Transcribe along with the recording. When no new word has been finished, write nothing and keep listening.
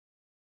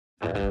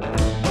Hey,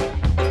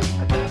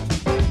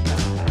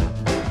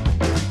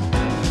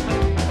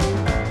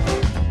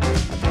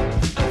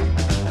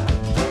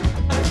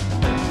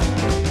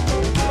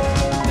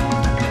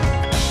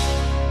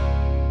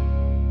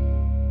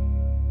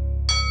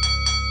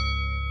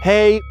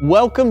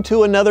 welcome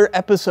to another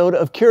episode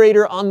of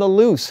Curator on the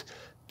Loose.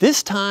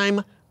 This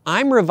time,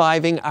 I'm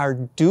reviving our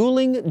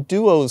dueling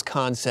duos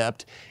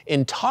concept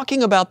in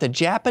talking about the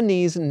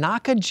Japanese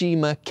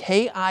Nakajima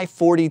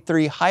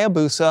Ki-43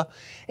 Hayabusa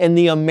and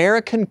the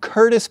American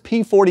Curtiss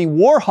P-40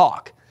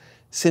 Warhawk.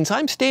 Since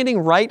I'm standing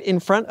right in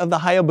front of the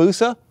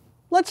Hayabusa,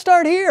 let's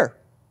start here.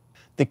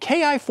 The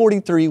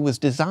Ki-43 was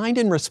designed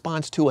in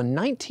response to a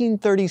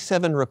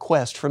 1937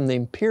 request from the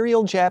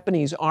Imperial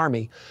Japanese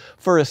Army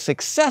for a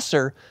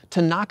successor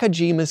to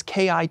Nakajima's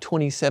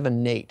Ki-27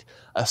 Nate,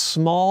 a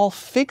small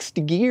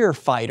fixed-gear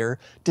fighter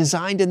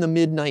designed in the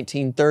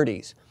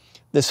mid-1930s.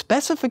 The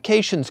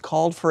specifications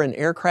called for an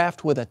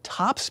aircraft with a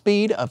top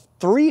speed of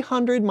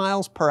 300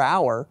 miles per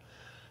hour,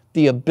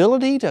 the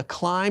ability to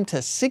climb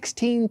to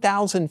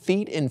 16,000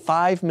 feet in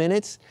 5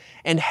 minutes,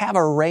 and have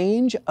a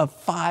range of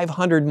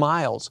 500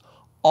 miles,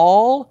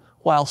 all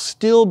while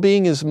still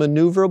being as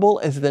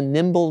maneuverable as the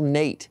nimble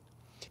Nate.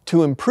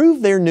 To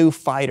improve their new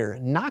fighter,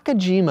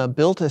 Nakajima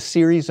built a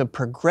series of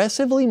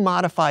progressively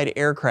modified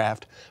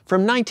aircraft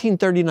from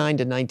 1939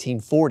 to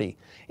 1940,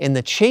 and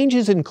the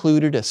changes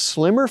included a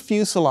slimmer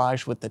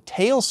fuselage with the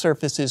tail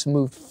surfaces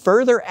moved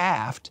further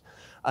aft,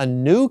 a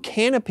new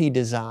canopy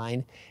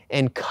design,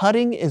 and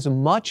cutting as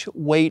much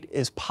weight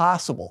as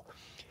possible.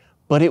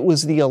 But it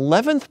was the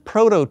 11th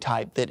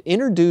prototype that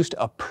introduced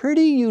a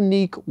pretty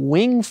unique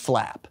wing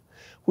flap,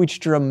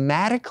 which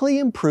dramatically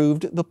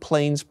improved the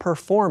plane's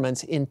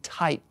performance in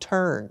tight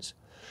turns.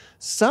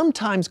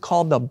 Sometimes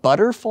called the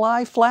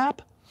butterfly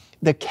flap,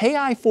 the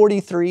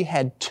Ki-43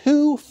 had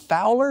two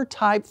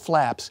Fowler-type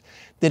flaps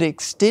that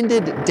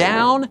extended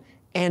down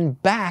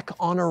and back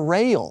on a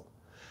rail.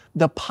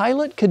 The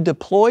pilot could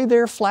deploy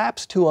their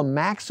flaps to a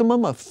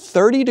maximum of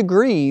 30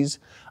 degrees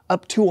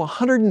up to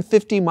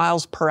 150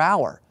 miles per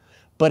hour.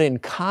 But in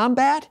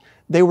combat,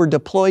 they were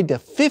deployed to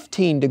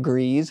 15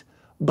 degrees,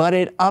 but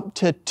at up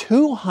to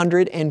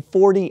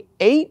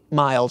 248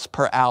 miles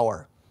per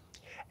hour.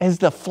 As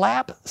the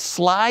flap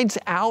slides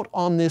out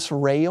on this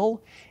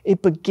rail,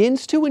 it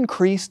begins to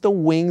increase the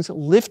wing's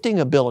lifting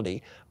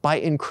ability by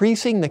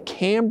increasing the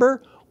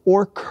camber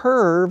or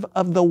curve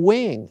of the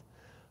wing.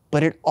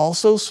 But it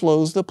also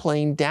slows the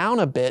plane down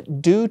a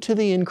bit due to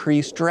the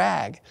increased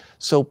drag,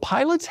 so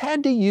pilots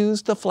had to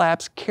use the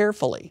flaps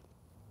carefully.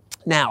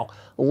 Now,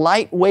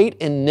 lightweight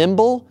and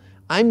nimble,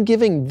 I'm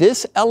giving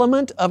this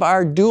element of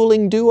our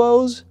dueling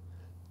duos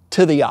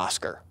to the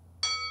Oscar.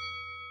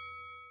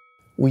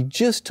 We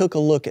just took a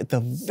look at the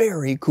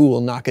very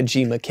cool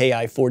Nakajima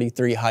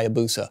Ki-43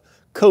 Hayabusa,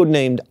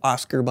 codenamed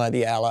Oscar by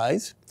the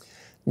Allies.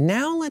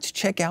 Now let's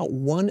check out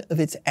one of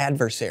its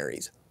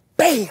adversaries.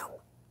 Bam!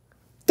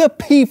 The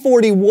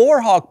P-40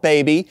 Warhawk,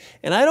 baby.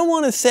 And I don't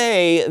want to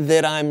say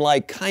that I'm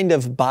like kind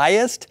of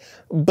biased,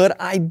 but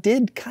I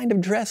did kind of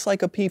dress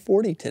like a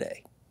P-40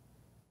 today.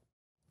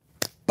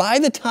 By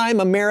the time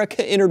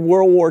America entered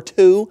World War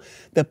II,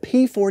 the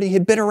P-40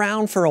 had been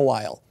around for a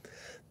while.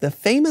 The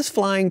famous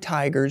Flying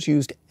Tigers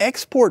used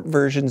export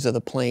versions of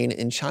the plane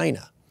in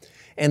China,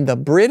 and the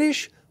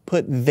British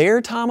put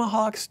their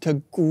Tomahawks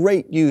to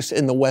great use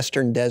in the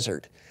Western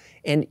Desert.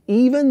 And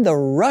even the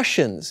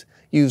Russians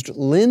used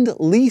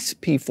Lend-Lease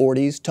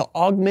P-40s to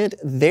augment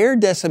their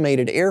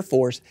decimated air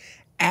force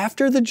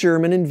after the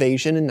German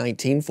invasion in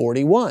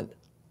 1941.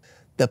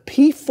 The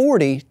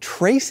P-40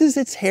 traces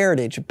its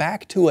heritage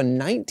back to a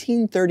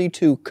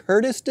 1932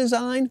 Curtiss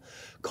design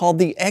called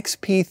the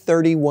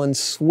XP-31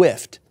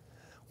 Swift.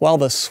 While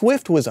the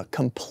Swift was a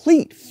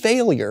complete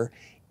failure,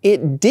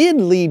 it did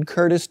lead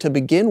Curtiss to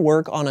begin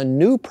work on a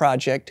new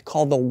project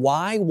called the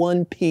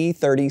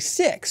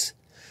Y-1P-36,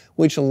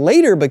 which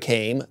later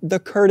became the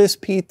Curtiss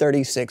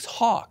P-36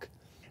 Hawk.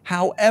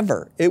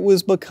 However, it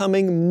was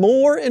becoming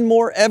more and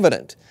more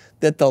evident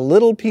that the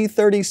little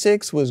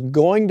P-36 was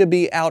going to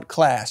be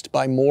outclassed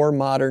by more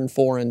modern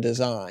foreign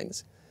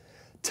designs.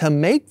 To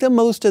make the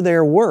most of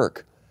their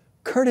work,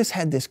 Curtiss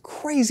had this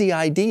crazy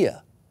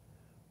idea.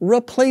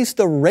 Replace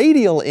the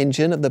radial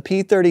engine of the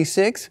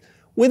P-36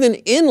 with an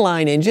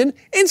inline engine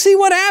and see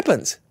what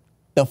happens.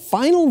 The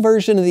final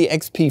version of the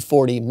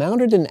XP-40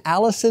 mounted an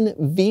Allison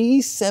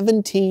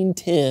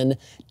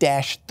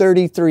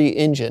V1710-33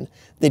 engine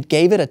that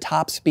gave it a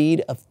top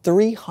speed of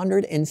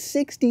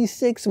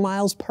 366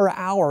 miles per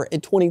hour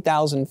at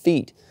 20,000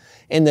 feet,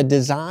 and the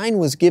design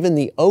was given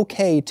the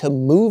okay to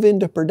move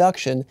into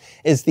production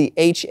as the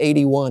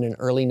H-81 in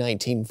early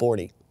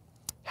 1940.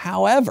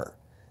 However,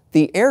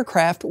 the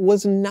aircraft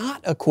was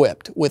not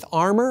equipped with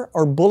armor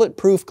or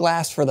bulletproof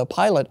glass for the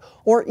pilot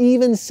or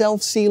even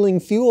self-sealing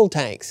fuel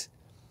tanks.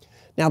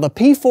 Now, the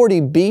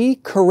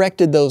P-40B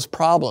corrected those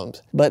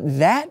problems, but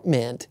that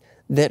meant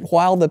that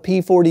while the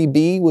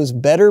P-40B was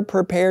better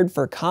prepared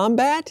for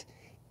combat,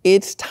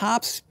 its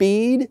top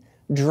speed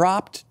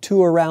dropped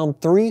to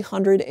around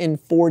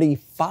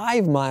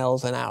 345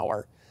 miles an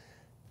hour.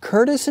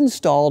 Curtiss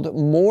installed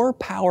more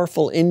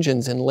powerful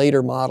engines in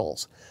later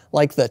models,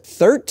 like the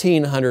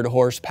 1,300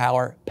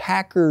 horsepower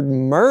Packard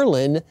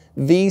Merlin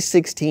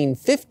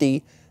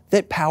V1650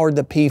 that powered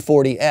the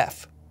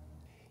P-40F.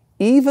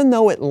 Even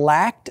though it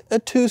lacked a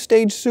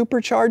two-stage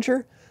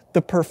supercharger,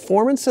 the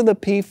performance of the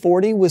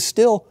P-40 was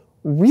still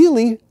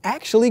really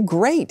actually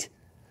great.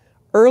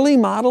 Early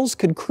models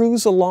could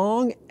cruise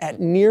along at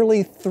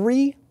nearly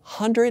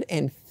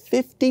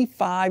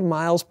 355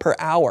 miles per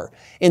hour,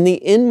 and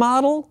the N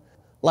model,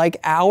 like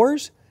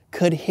ours,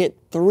 could hit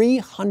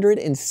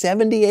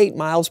 378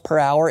 miles per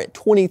hour at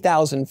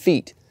 20,000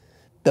 feet.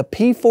 The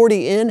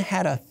P-40N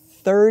had a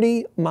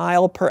 30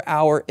 mile per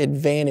hour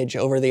advantage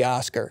over the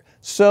Oscar.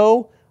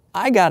 So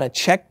I gotta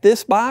check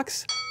this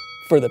box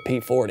for the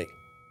P-40.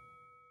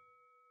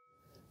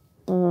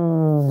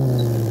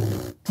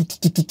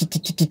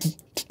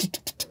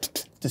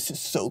 This is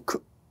so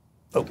cool.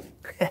 Oh,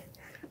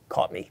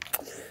 caught me.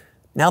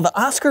 Now the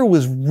Oscar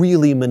was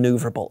really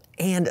maneuverable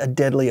and a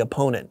deadly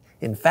opponent.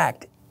 In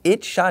fact,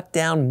 it shot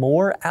down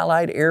more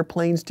Allied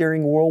airplanes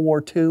during World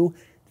War II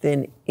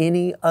than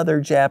any other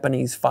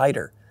Japanese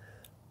fighter.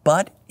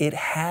 But it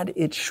had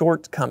its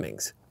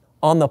shortcomings.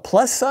 On the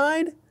plus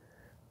side,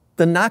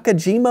 the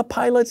Nakajima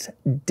pilots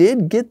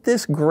did get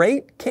this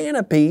great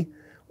canopy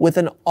with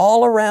an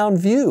all-around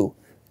view.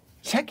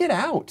 Check it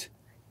out.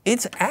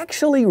 It's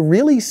actually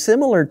really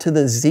similar to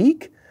the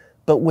Zeke,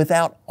 but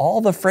without all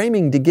the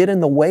framing to get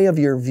in the way of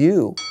your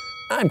view.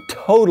 I'm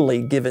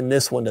totally giving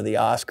this one to the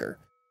Oscar.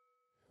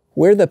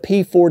 Where the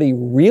P-40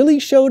 really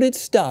showed its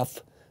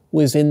stuff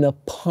was in the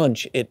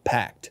punch it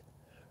packed.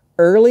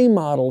 Early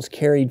models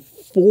carried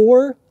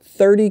 4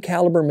 30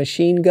 caliber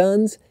machine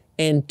guns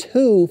and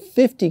 2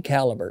 50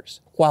 calibers,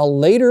 while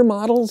later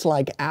models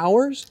like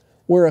ours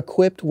were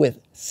equipped with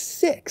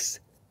 6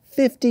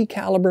 50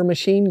 caliber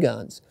machine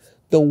guns.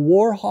 The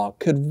Warhawk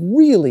could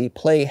really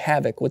play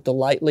havoc with the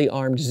lightly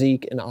armed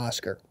Zeke and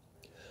Oscar.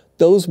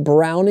 Those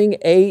Browning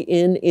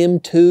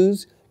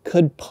AN-M2s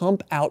could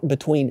pump out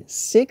between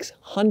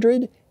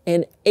 600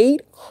 and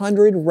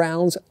 800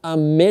 rounds a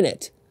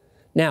minute.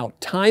 Now,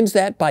 times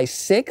that by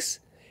 6,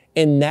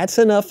 and that's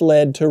enough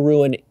lead to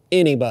ruin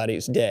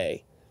anybody's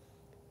day.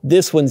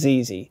 This one's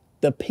easy.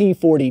 The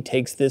P-40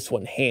 takes this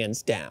one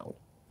hands down.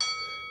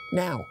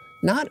 Now,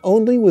 not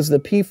only was the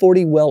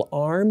P-40 well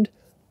armed,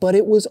 but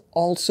it was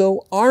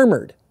also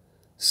armored.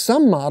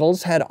 Some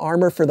models had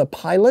armor for the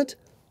pilot,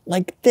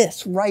 like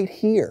this right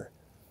here,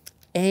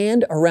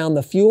 and around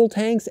the fuel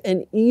tanks,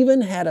 and even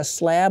had a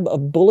slab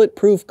of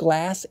bulletproof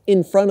glass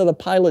in front of the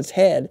pilot's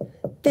head,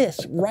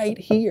 this right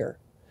here.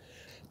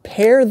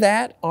 Pair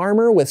that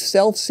armor with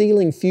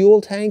self-sealing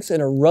fuel tanks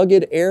and a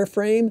rugged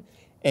airframe,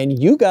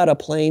 and you got a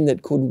plane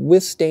that could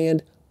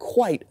withstand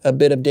quite a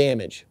bit of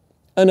damage.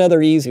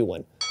 Another easy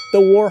one. The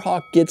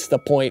Warhawk gets the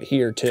point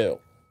here too.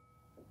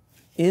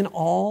 In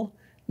all,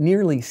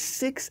 nearly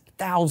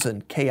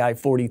 6,000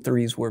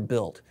 Ki-43s were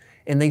built,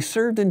 and they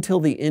served until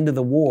the end of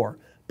the war.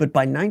 But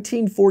by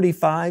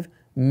 1945,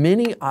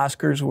 many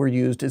Oscars were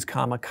used as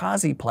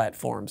kamikaze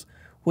platforms,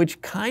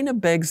 which kind of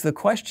begs the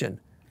question,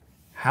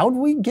 how'd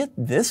we get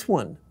this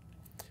one?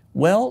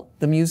 Well,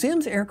 the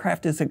museum's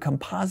aircraft is a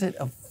composite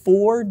of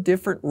 4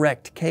 different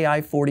wrecked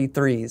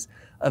Ki-43s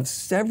of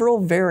several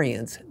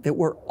variants that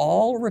were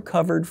all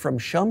recovered from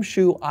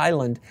Shumshu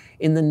Island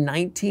in the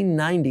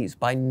 1990s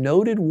by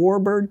noted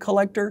warbird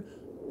collector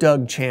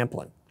Doug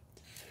Champlin.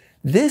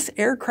 This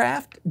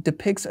aircraft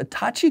depicts a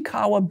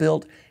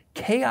Tachikawa-built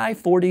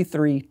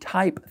Ki-43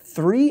 Type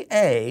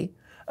 3A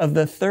of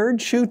the 3rd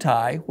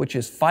Chutai, which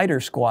is Fighter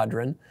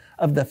Squadron,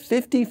 of the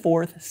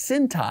 54th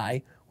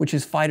Sentai, which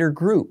is Fighter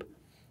Group.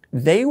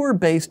 They were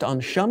based on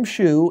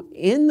Shumshu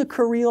in the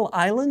Kuril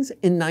Islands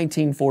in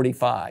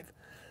 1945.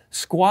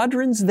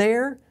 Squadrons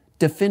there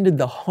defended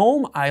the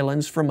home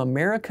islands from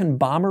American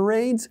bomber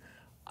raids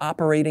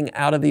operating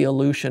out of the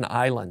Aleutian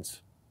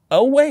Islands.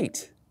 Oh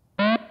wait,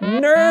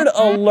 nerd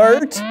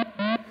alert!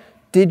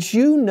 Did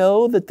you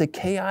know that the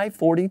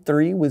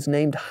Ki-43 was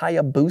named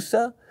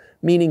Hayabusa,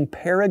 meaning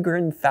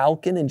peregrine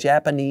falcon in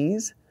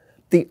Japanese?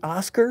 The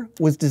Oscar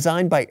was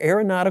designed by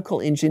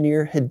aeronautical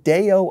engineer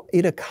Hideo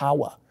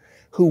Itakawa,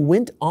 who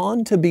went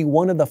on to be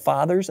one of the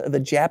fathers of the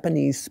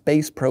Japanese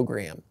space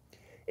program.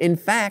 In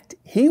fact,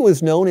 he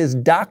was known as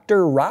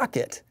Dr.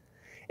 Rocket.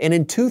 And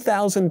in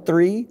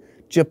 2003,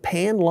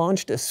 Japan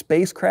launched a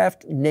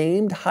spacecraft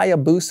named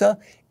Hayabusa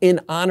in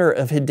honor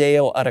of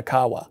Hideo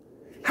Itakawa.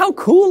 How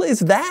cool is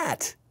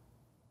that?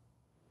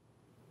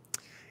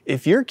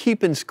 If you're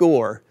keeping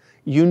score,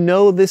 you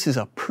know this is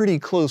a pretty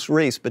close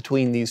race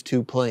between these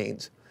two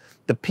planes.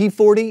 The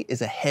P-40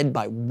 is ahead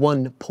by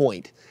 1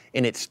 point,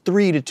 and it's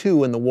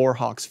 3-2 in the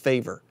Warhawk's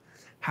favor.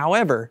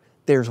 However,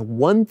 there's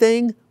one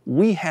thing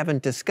we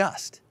haven't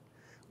discussed.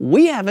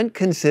 We haven't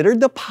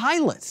considered the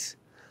pilots.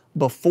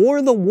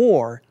 Before the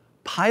war,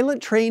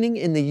 pilot training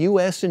in the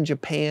US and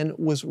Japan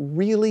was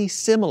really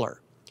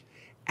similar.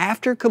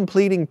 After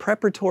completing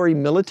preparatory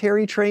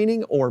military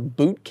training, or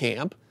boot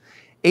camp,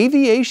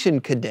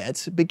 aviation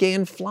cadets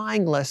began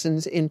flying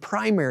lessons in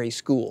primary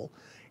school,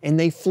 and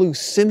they flew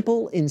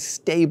simple and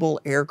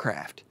stable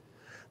aircraft.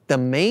 The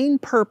main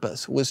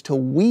purpose was to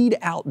weed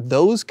out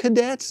those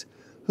cadets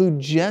who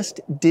just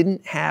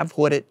didn't have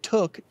what it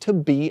took to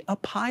be a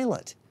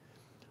pilot.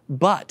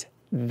 But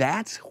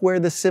that's where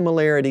the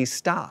similarities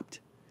stopped.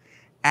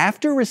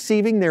 After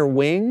receiving their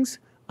wings,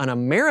 an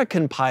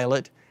American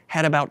pilot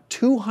had about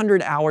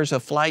 200 hours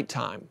of flight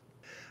time.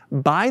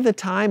 By the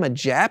time a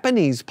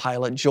Japanese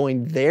pilot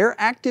joined their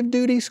active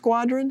duty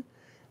squadron,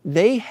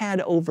 they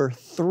had over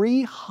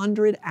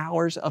 300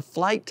 hours of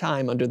flight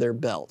time under their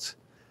belts.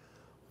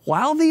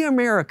 While the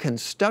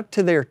Americans stuck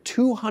to their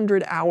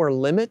 200-hour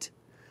limit,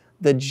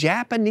 the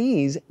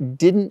Japanese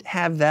didn't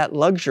have that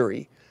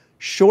luxury.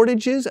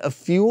 Shortages of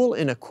fuel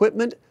and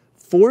equipment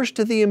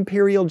forced the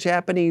Imperial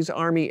Japanese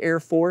Army Air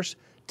Force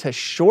to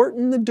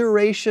shorten the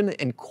duration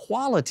and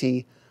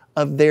quality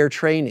of their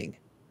training.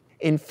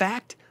 In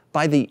fact,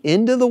 by the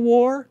end of the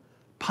war,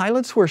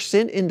 pilots were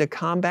sent into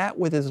combat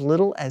with as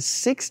little as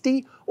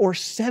 60 or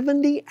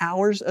 70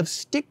 hours of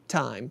stick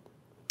time,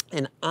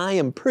 and I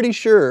am pretty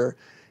sure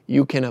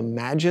you can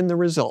imagine the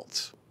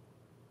results.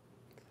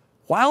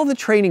 While the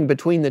training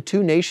between the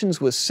two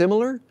nations was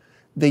similar,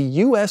 the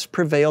U.S.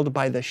 prevailed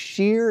by the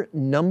sheer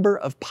number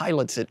of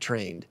pilots it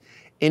trained.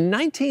 In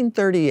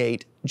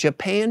 1938,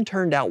 Japan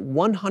turned out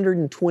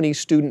 120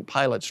 student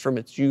pilots from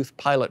its youth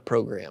pilot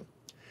program.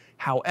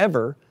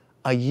 However,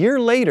 a year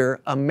later,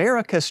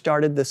 America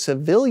started the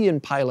civilian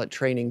pilot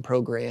training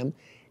program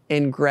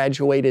and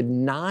graduated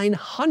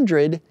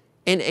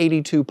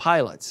 982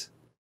 pilots.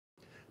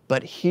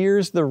 But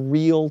here's the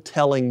real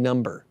telling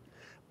number.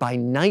 By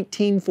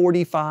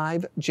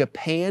 1945,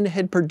 Japan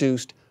had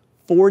produced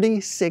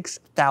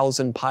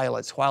 46,000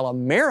 pilots, while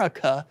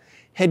America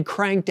had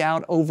cranked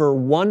out over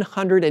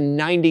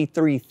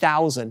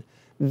 193,000.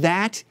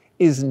 That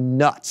is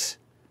nuts.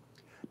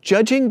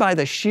 Judging by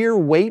the sheer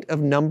weight of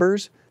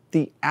numbers,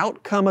 the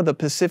outcome of the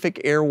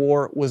Pacific Air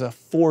War was a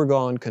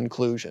foregone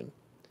conclusion.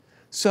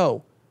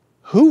 So,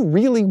 who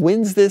really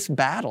wins this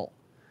battle?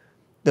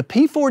 The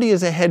P-40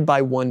 is ahead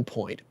by 1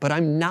 point, but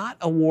I'm not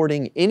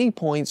awarding any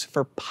points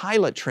for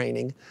pilot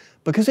training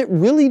because it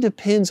really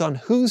depends on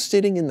who's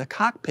sitting in the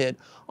cockpit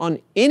on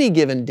any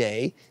given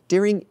day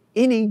during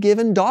any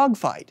given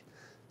dogfight.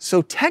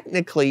 So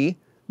technically,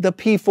 the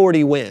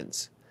P-40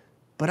 wins,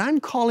 but I'm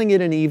calling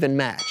it an even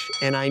match,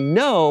 and I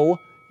know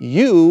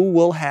you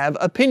will have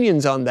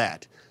opinions on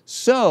that.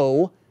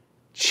 So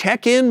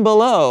check in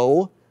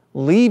below,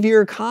 leave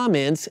your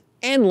comments,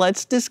 and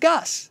let's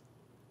discuss.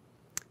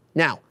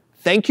 Now,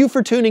 thank you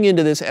for tuning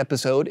into this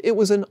episode. It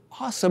was an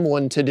awesome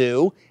one to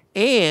do,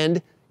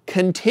 and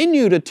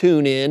continue to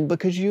tune in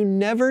because you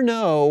never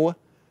know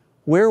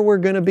where we're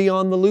going to be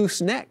on the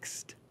loose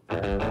next.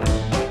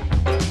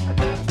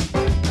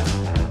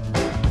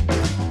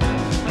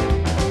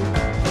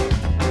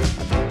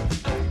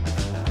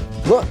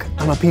 Look,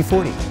 I'm a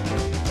P-40.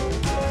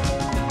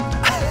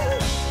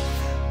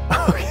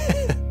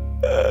 Okay.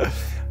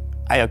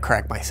 I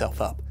cracked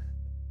myself up.